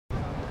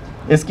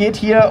Es geht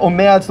hier um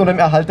mehr als nur den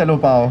Erhalt der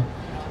Lobau.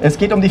 Es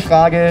geht um die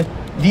Frage,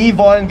 wie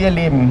wollen wir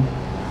leben?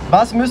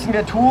 Was müssen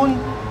wir tun,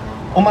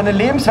 um eine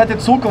lebenswerte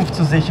Zukunft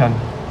zu sichern?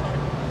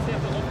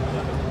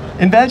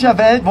 In welcher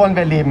Welt wollen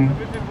wir leben?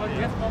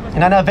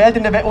 In einer Welt,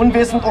 in der wir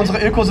unwissend unsere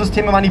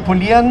Ökosysteme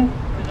manipulieren?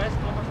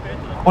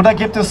 Oder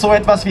gibt es so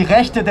etwas wie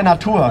Rechte der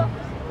Natur?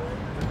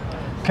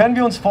 Können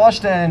wir uns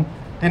vorstellen,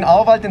 den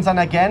Auwald in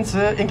seiner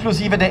Gänze,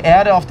 inklusive der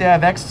Erde, auf der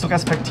er wächst, zu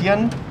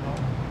respektieren?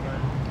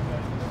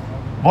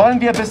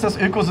 Wollen wir, bis das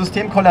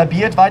Ökosystem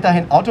kollabiert,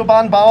 weiterhin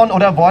Autobahnen bauen,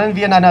 oder wollen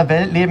wir in einer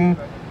Welt leben,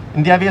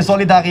 in der wir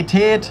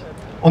Solidarität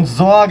und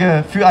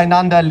Sorge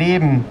füreinander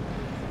leben,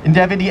 in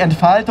der wir die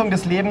Entfaltung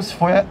des Lebens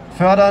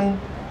fördern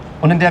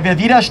und in der wir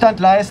Widerstand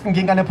leisten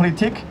gegen eine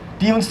Politik,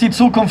 die uns die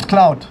Zukunft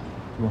klaut?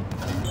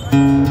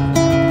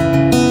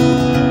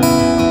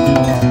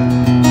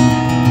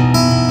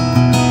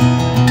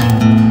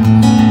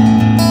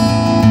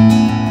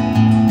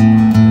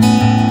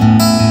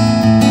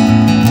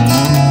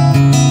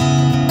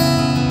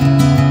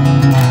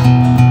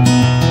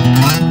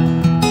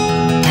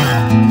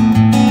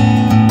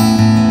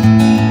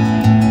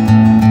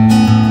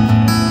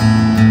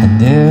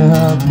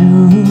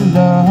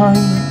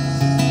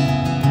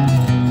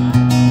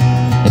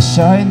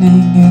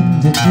 Shining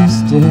in the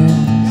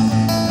distance,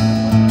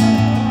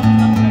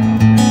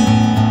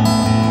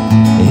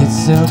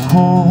 it's a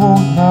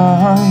cold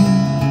night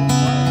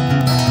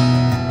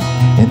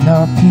in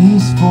our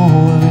peaceful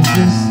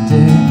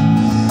resistance.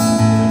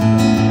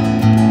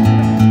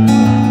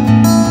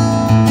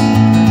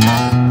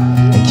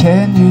 And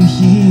can you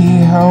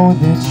hear how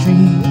the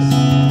trees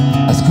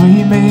are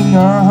screaming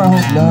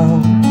out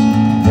loud?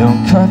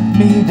 Don't cut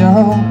me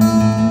down,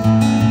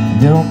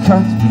 don't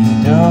cut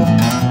me down.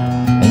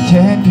 And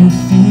can you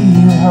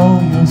feel how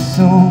your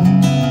soul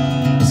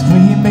is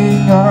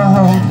screaming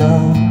out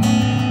loud?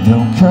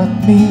 Don't cut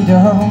me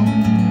down,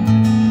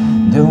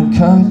 don't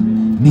cut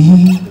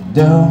me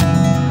down.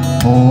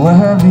 For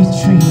every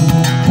tree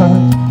we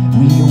cut,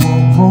 we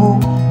won't roll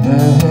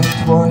back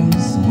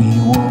twice. We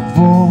won't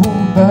roll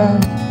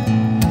back,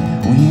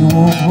 we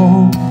won't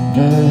roll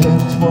back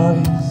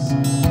twice.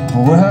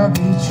 For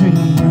every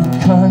tree you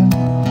cut,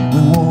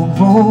 we won't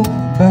roll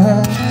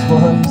back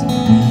twice.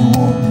 We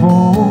won't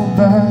roll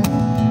back,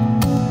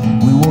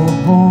 we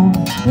won't roll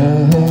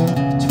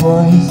back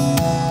twice.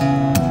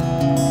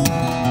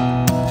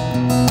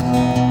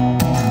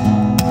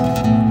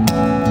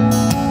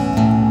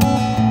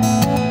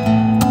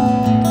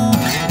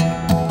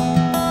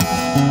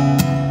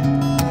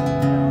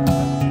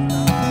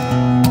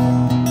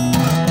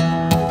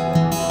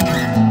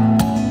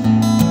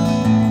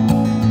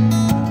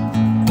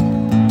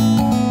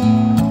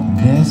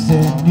 There's a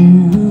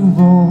new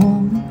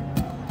road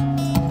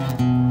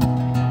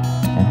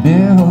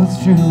built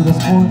through the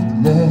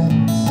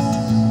woodlands,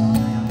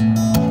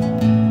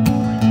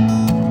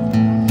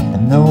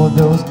 and all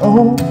those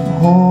old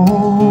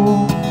homes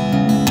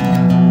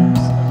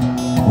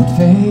would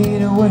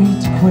fade away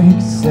to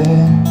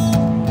quicksand.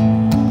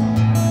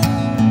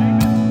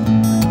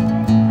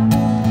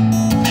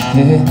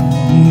 Can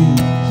you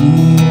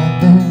hear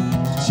the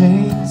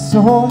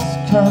chainsaws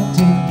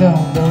cutting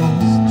down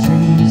those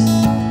trees?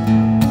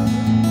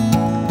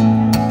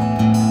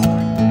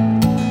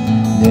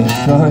 They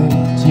tried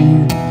to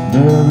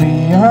bury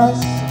us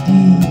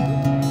deep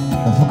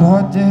and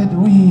forgot that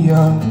we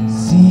are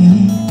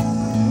seeds.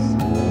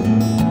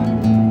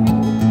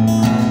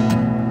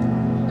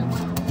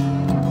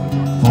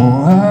 For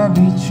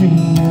every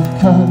tree you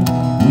cut,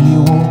 we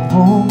won't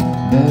roll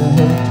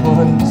back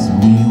twice.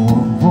 We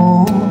won't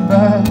roll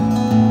back,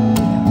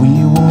 we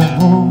won't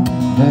roll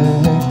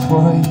back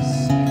twice.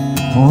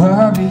 For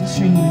every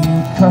tree you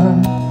cut,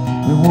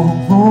 we won't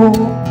roll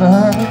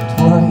back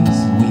twice.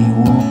 We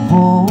won't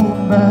roll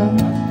back,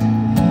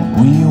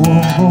 we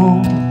won't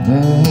roll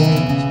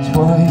back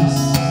twice.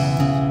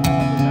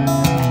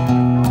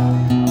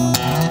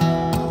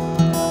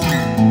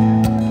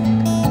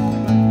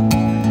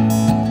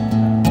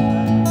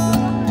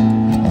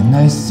 And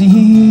I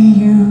see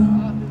you,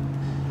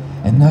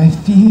 and I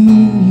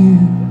feel you,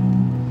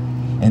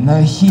 and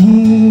I hear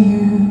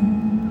you,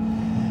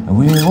 and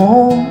we're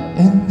all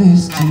in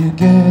this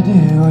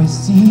together. I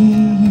see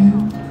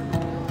you,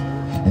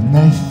 and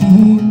I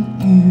feel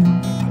you,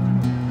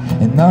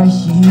 and I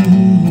hear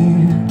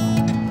you,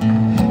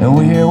 and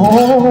we're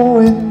all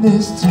in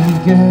this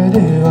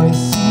together. I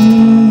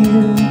see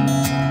you,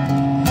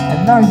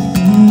 and I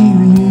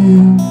feel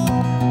you,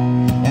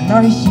 and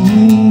I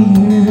hear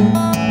you,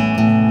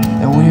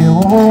 and we're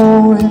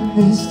all in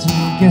this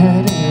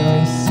together.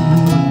 I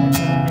see you.